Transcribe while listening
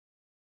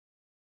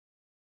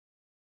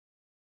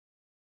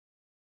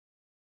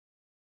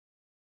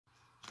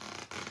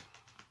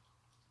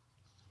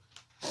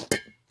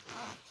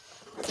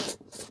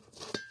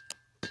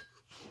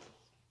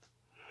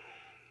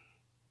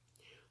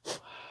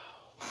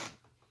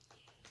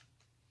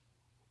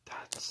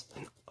That's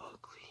an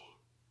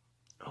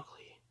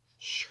ugly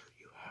shirt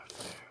you have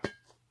there.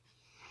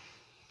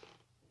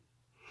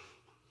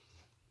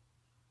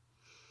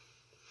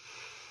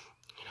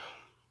 You know,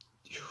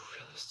 you're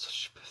really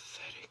such a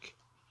pathetic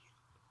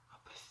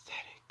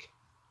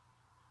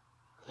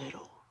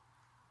little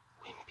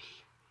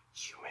wimpy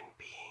human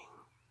being.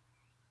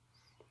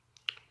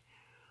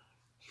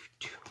 You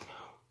do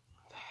know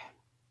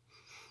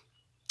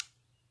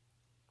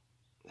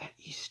that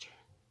Easter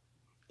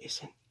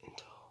isn't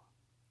until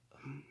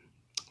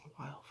a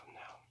while from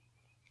now.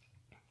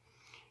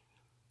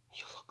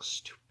 You look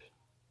stupid,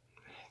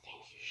 and I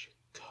think you should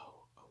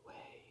go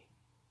away.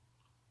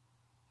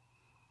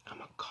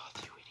 I'm a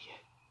goth, you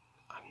idiot.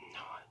 I'm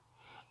not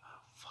a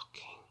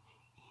fucking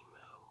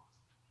emo.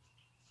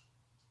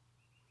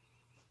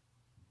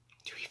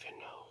 Do you even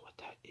know what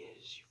that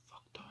is, you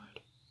fucktard?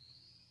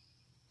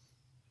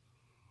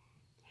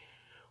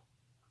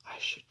 I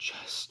should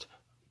just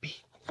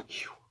beat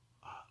you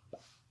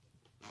up.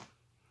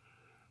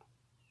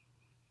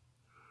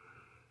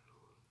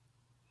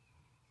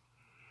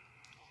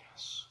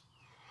 Yes.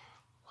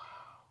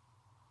 Wow.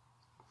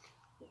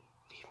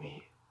 Leave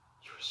me.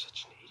 You are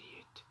such an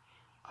idiot.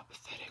 A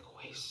pathetic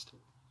waste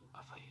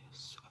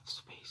of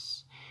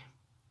space.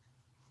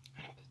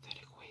 And a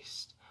pathetic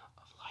waste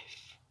of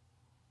life.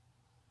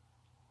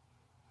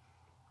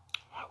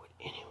 Why would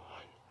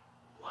anyone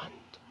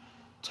want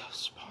to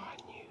spawn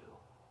you?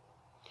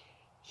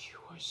 You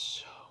are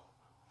so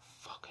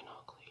fucking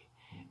ugly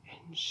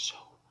and so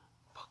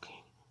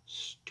fucking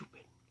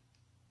stupid.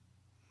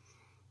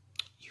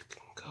 You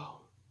can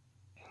go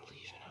and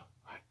leave it up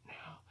right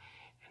now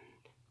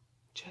and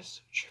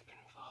just trip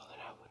and fall,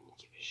 and I wouldn't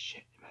give a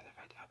shit. Matter of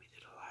fact, I'll be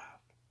there to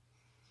laugh.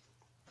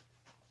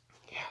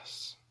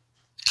 Yes.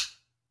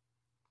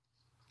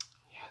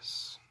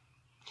 Yes.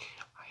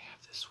 I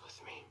have this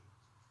with me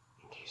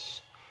in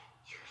case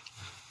your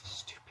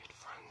stupid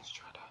friends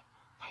try to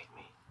fight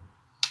me.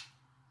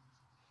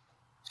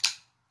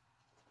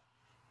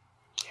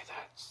 Yeah,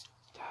 that's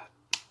a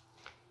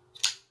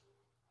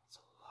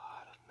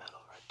lot of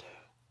metal right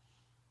there.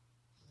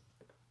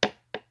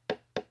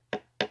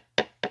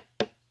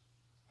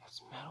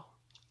 That's metal.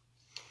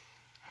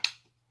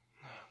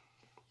 Now,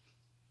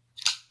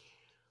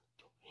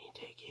 do we need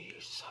to give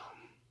you some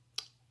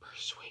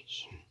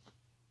persuasion?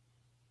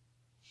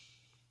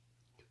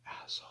 You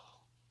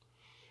asshole.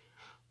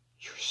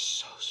 You're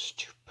so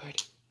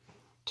stupid.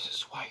 This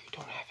is why you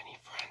don't have any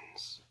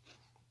friends.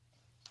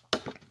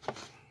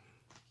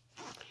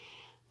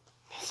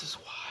 This is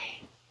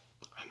why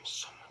I'm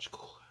so much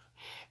cooler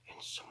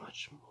and so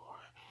much more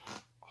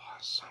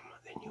awesome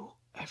than you'll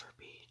ever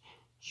be,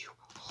 you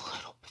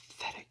little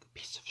pathetic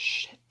piece of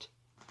shit.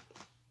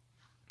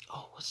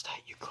 Oh, what's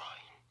that? You're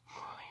crying.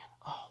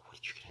 Oh, what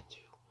are you gonna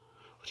do?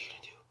 What are you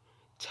gonna do?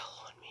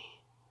 Tell on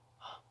me.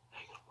 Huh?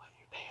 How you gonna wet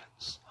your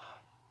pants? Huh?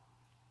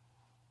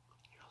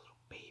 You're a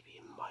little baby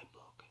in my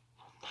book.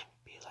 You'll never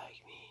be like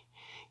me.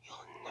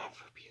 You'll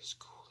never be as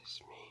cool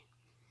as me.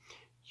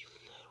 You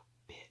little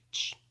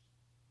bitch.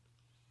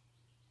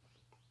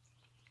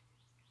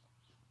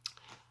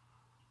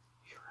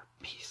 You're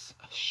a piece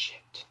of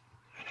shit.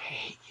 And I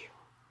hate you.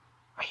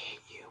 I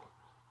hate you.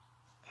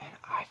 And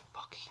I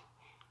fucking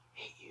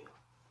hate you.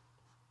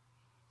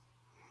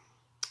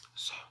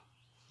 So,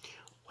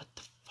 what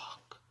the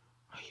fuck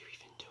are you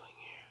even doing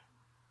here?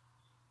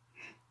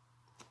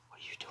 What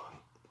are you doing?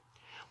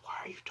 Why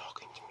are you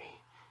talking to me?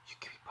 You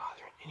could be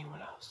bothering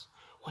anyone else.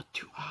 What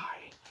do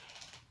I,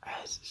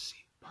 as the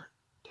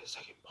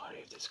second part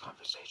of this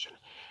conversation,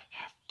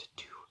 have to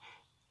do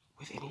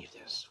with any of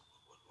this?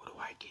 What do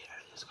I get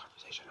out of this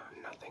conversation?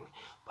 Nothing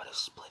but a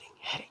splitting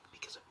headache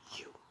because of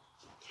you.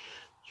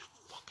 You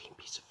fucking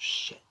piece of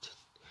shit.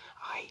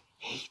 I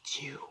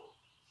hate you.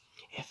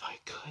 If I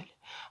could,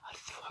 I'd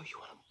throw you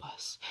on a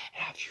bus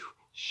and have you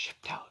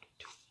shipped out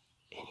to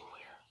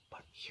anywhere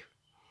but here.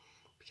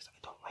 Because I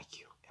don't like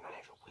you, and I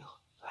never will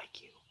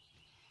like you.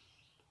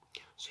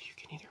 So you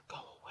can either go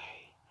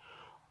away,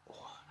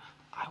 or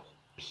I will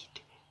beat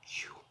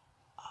you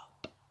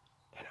up.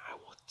 And I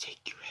will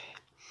take your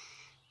head,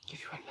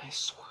 give you a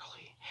nice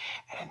swirly,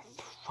 and then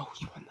throw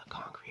you on the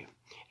concrete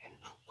and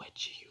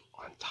wedge you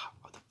on top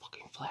of the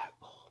fucking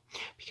flagpole.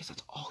 Because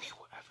that's all you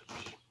will ever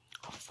be.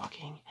 A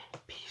fucking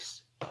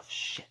piece of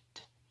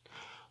shit.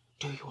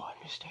 Do you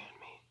understand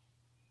me?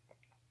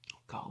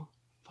 Go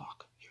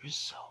fuck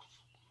yourself.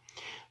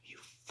 You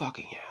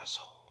fucking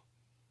asshole.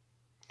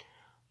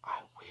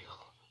 I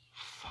will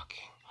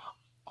fucking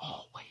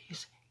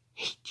always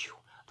hate you.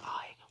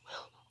 I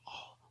will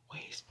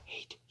always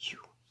hate you.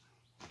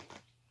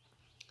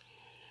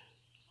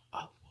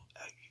 Are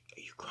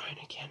you crying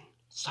again?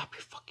 Stop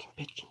your fucking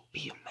bitch and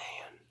be a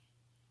man.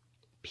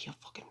 Be a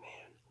fucking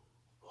man.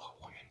 Or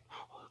a woman.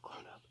 Or a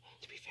grown up.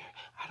 To be fair,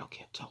 I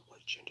can't tell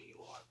what gender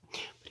you are.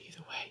 But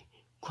either way,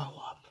 grow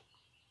up.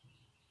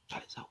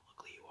 That is how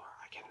ugly you are.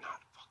 I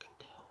cannot fucking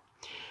tell.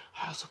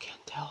 I also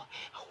can't tell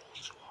how old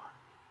you are.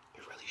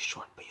 You're really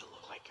short, but you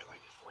look like you're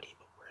like 40,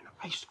 but we're in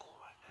high school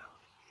right now.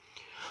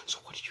 So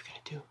what are you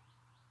gonna do?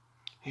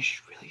 you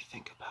should really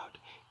think about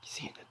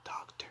seeing a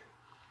doctor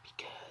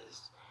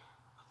because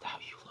of how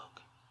you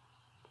look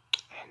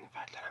and the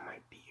fact that I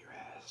might beat your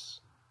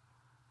ass.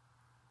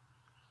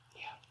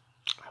 Yeah,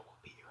 I will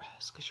beat your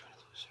ass because you're a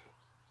loser.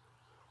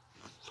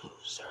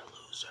 Loser,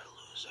 loser,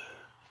 loser.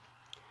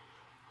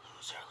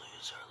 Loser,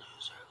 loser,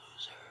 loser,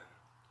 loser.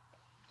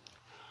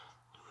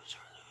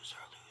 Loser,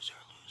 loser,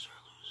 loser, loser,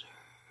 loser.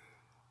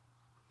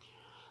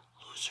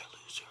 Loser,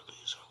 loser,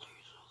 loser,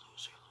 loser,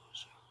 loser,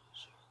 loser,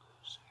 loser,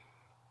 loser.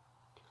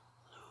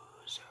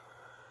 Loser.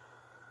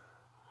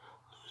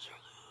 Loser,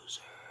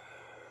 loser.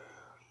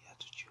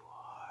 That's what you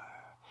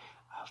are.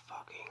 A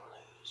fucking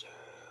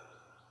loser.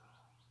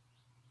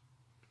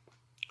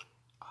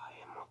 I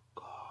am a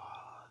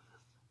goth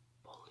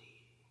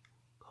bully.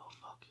 Go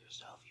fuck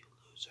yourself, you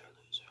loser,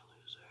 loser,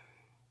 loser.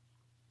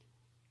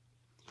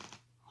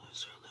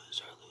 Loser,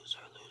 loser,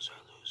 loser, loser,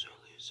 loser,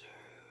 loser.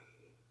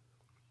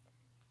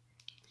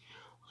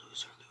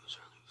 Loser,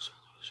 loser, loser,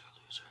 loser,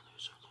 loser,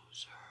 loser,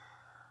 loser.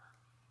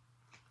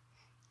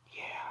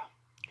 Yeah,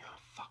 you're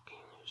a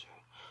fucking loser.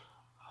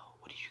 Oh,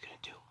 what are you gonna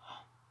do,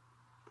 huh?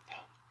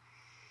 Yeah.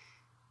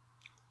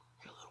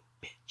 You're a little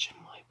bitch in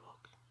my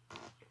book.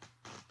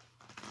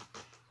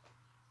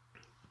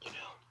 You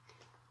know,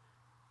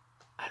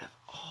 out of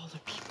all the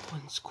people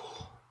in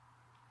school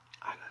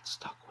I got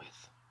stuck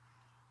with,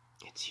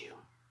 it's you.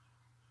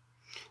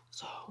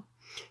 So,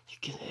 you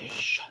can either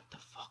shut the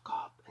fuck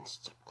up and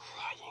stop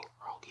crying,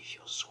 or I'll give you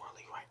a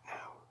swirly right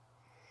now.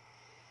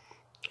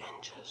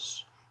 And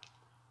just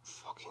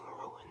fucking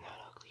ruin that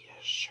ugly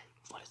ass shirt.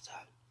 What is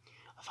that?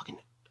 A fucking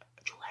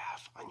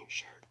giraffe on your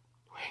shirt.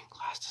 Wearing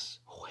glasses.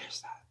 Who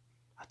wears that?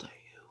 I tell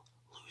you,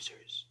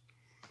 losers.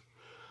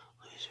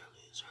 Loser,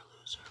 loser,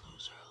 loser,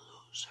 loser,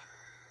 loser.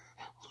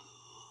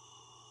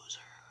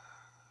 Loser.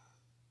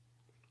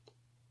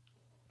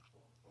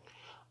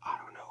 I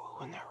don't know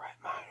who in their right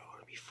mind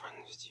would be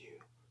friends with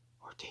you,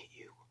 or date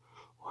you,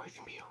 or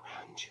even be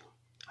around you.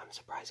 I'm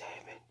surprised I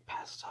haven't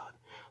passed out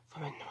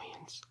from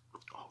annoyance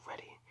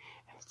already,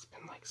 and it's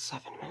been like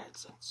 7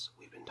 minutes since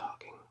we've been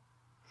talking.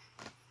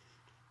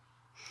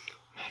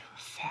 Matter of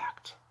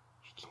fact,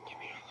 you can give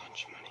me your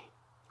lunch money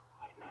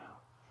right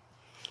now.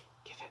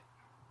 Give it.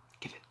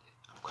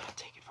 I'm gonna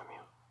take it from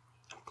you.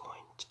 I'm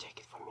going to take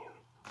it from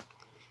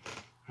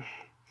you.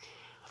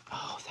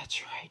 Oh,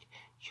 that's right.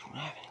 You don't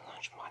have any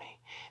lunch money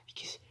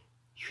because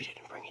you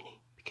didn't bring any.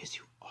 Because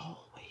you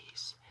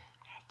always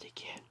have to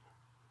get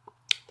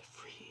the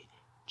free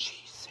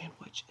cheese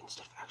sandwich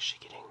instead of actually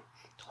getting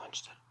the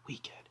lunch that we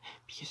get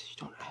because you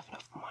don't have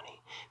enough money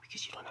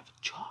because you don't have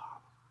a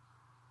job.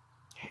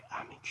 Hey,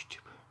 I'm a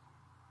YouTuber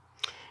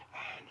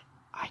and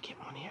I get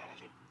money out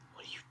of it.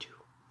 What do?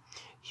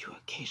 You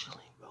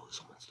occasionally mow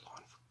someone's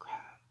lawn for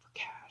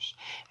cash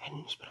and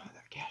you spend all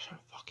that cash on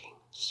fucking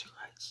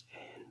cigarettes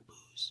and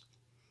booze.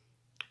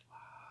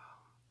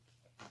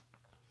 Wow.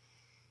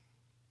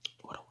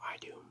 What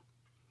do?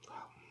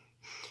 Well,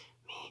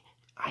 me,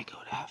 I go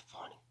to have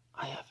fun.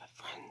 I have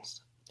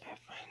friends.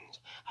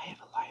 I have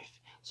a life.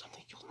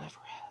 Something you'll never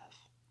have.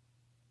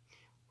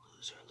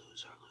 Loser,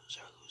 loser,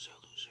 loser, loser,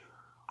 loser.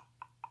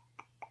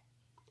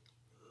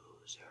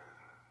 Loser.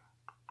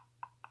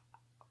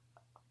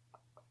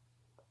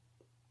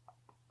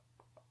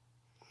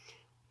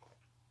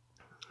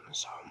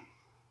 So,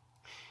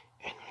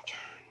 in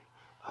return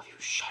of you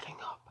shutting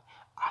up,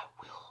 I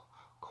will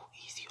go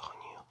easy on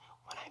you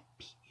when I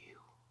beat you.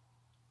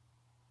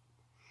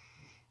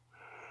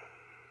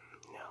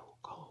 No,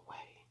 go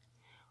away.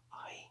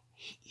 I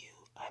hate you.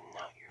 I'm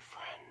not your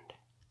friend.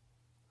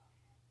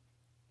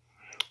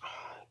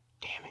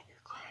 Damn it,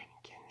 you're crying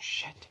again.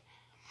 Shit.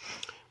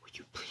 Would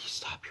you please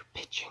stop your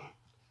bitching?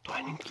 Do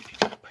I need to give you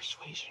that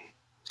persuasion?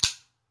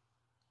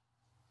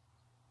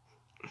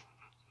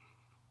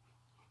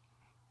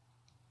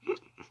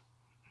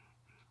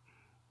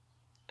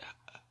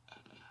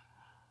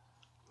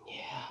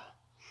 Yeah.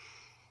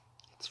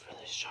 It's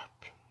really sharp.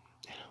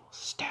 And I will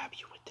stab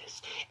you with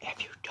this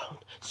if you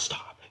don't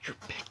stop your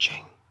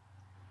bitching.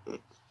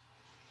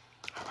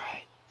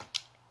 Alright.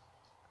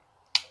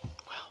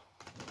 Well.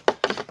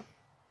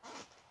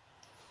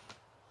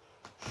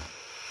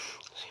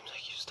 Seems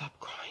like you stopped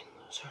crying,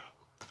 loser.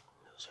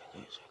 Loser,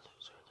 loser,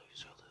 loser,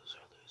 loser,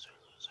 loser, loser,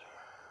 loser,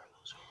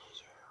 loser,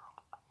 loser.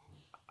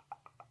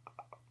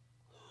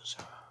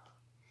 Loser.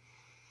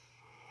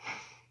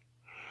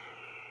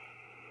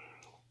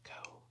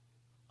 Go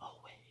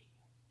away,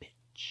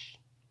 bitch.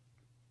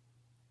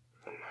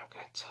 I'm not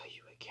gonna tell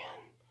you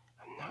again.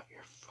 I'm not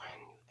your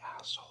friend, you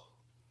asshole.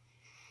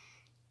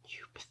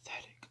 You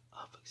pathetic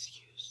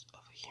excuse of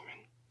a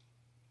human.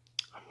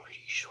 I'm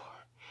pretty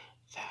sure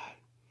that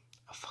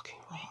a fucking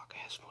rock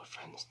has more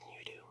friends than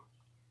you do.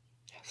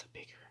 Has a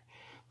bigger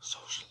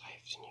social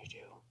life than you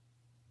do.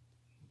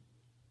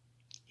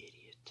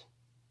 Idiot.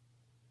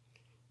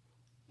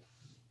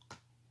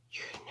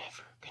 You're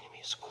never gonna be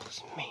as cool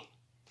as me.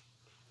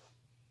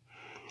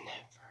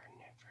 Never,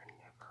 never,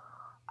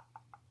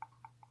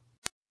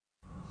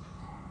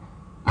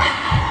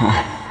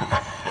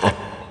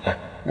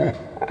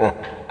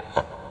 never.